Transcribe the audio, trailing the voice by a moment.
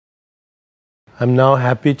I'm now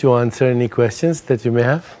happy to answer any questions that you may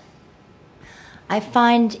have. I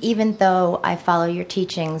find, even though I follow your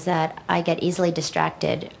teachings, that I get easily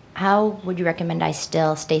distracted. How would you recommend I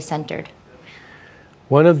still stay centered?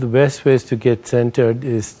 One of the best ways to get centered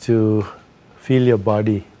is to feel your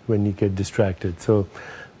body when you get distracted. So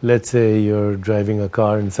let's say you're driving a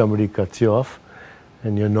car and somebody cuts you off,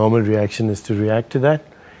 and your normal reaction is to react to that.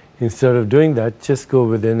 Instead of doing that, just go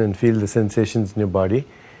within and feel the sensations in your body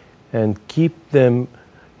and keep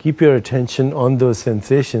your attention on those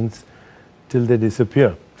sensations till they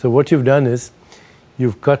disappear. So what you've done is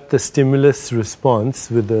you've cut the stimulus response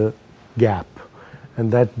with a gap,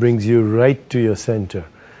 and that brings you right to your center.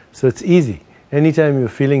 So it's easy. Anytime you're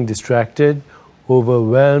feeling distracted,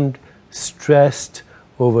 overwhelmed, stressed,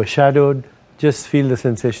 overshadowed, just feel the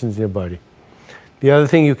sensations in your body. The other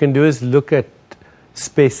thing you can do is look at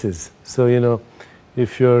spaces. So,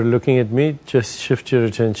 if you're looking at me, just shift your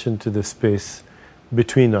attention to the space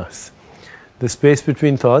between us. The space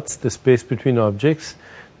between thoughts, the space between objects,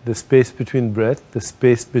 the space between breath, the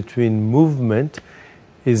space between movement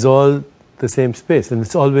is all the same space, and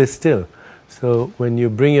it's always still. So when you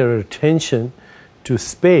bring your attention to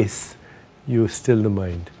space, you still the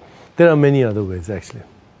mind. There are many other ways, actually.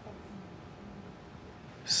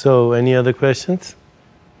 So, any other questions?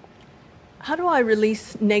 How do I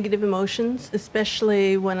release negative emotions,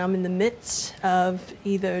 especially when I'm in the midst of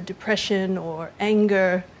either depression or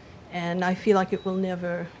anger, and I feel like it will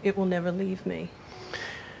never leave me?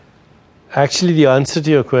 Actually, the answer to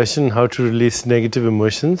your question, how to release negative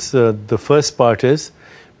emotions, the first part is,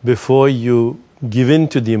 before you give in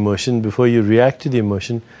to the emotion, before you react to the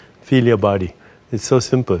emotion, feel your body. It's so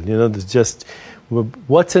simple.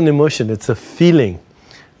 What's an emotion? It's a feeling.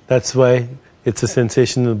 That's why it's a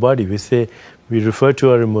sensation in the body. We refer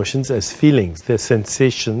to our emotions as feelings. They're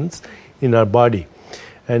sensations in our body.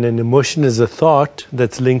 And an emotion is a thought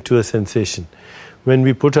that's linked to a sensation. When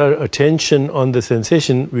we put our attention on the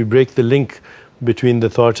sensation, we break the link between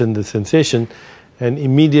the thought and the sensation and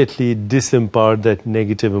immediately disempower that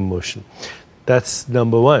negative emotion. That's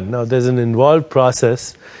number one. Now, there's an involved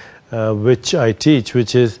process which I teach,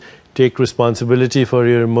 which is take responsibility for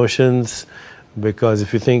your emotions, because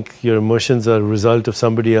if you think your emotions are a result of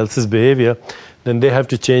somebody else's behavior, then they have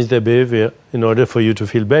to change their behavior in order for you to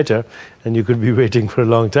feel better, and you could be waiting for a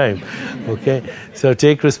long time. Okay? So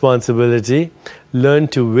take responsibility, learn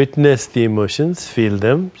to witness the emotions, feel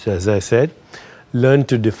them, as I said, learn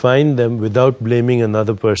to define them without blaming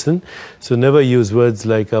another person. So never use words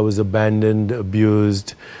like I was abandoned,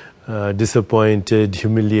 abused, disappointed,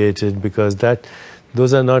 humiliated, because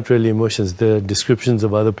those are not really emotions. They're descriptions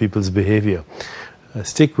of other people's behavior.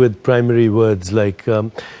 Stick with primary words like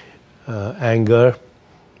anger,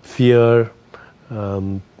 fear,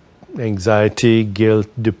 anxiety, guilt,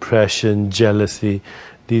 depression, jealousy.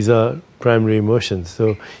 These are primary emotions.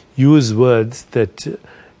 So use words that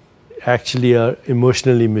actually are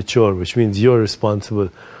emotionally mature, which means you're responsible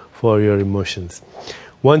for your emotions.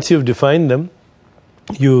 Once you've defined them,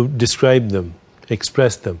 you describe them,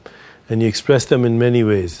 express them. And you express them in many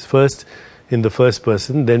ways. First, in the first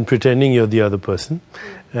person, then pretending you're the other person,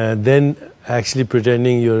 then actually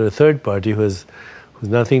pretending you're a third party who's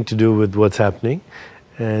nothing to do with what's happening.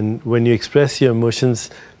 And when you express your emotions,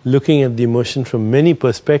 looking at the emotion from many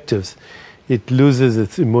perspectives, it loses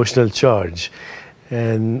its emotional charge.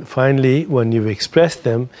 And finally, when you've expressed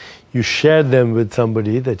them, you share them with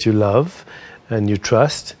somebody that you love and you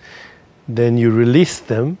trust. Then you release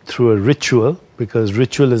them through a ritual, because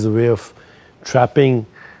ritual is a way of trapping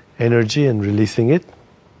energy and releasing it.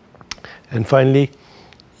 And finally,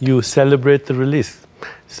 you celebrate the release.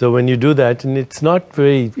 So when you do that, and it's not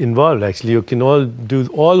very involved actually, you can do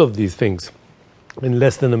all of these things in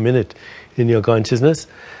less than a minute in your consciousness.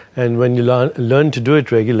 And when you learn to do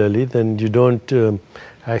it regularly, then you don't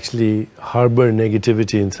actually harbor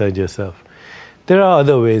negativity inside yourself. There are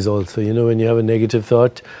other ways also. When you have a negative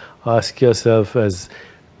thought, ask yourself, as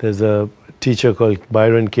there's a teacher called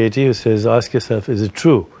Byron Katie who says, ask yourself, is it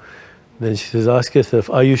true? Then she says, ask yourself,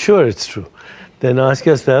 are you sure it's true? Then ask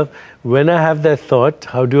yourself, when I have that thought,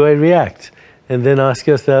 how do I react? And then ask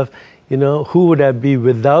yourself, who would I be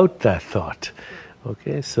without that thought?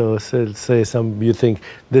 Okay, so say you think,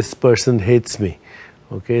 this person hates me.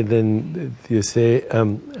 Okay, then you say,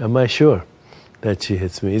 am I sure that she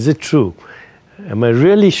hates me? Is it true? Am I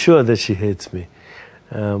really sure that she hates me?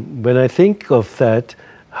 When I think of that,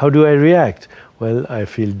 how do I react? Well, I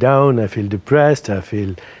feel down, I feel depressed, I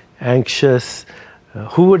feel anxious.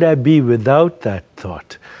 Who would I be without that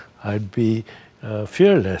thought? I'd be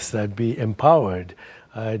fearless, I'd be empowered,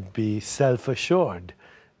 I'd be self-assured.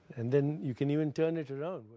 And then you can even turn it around.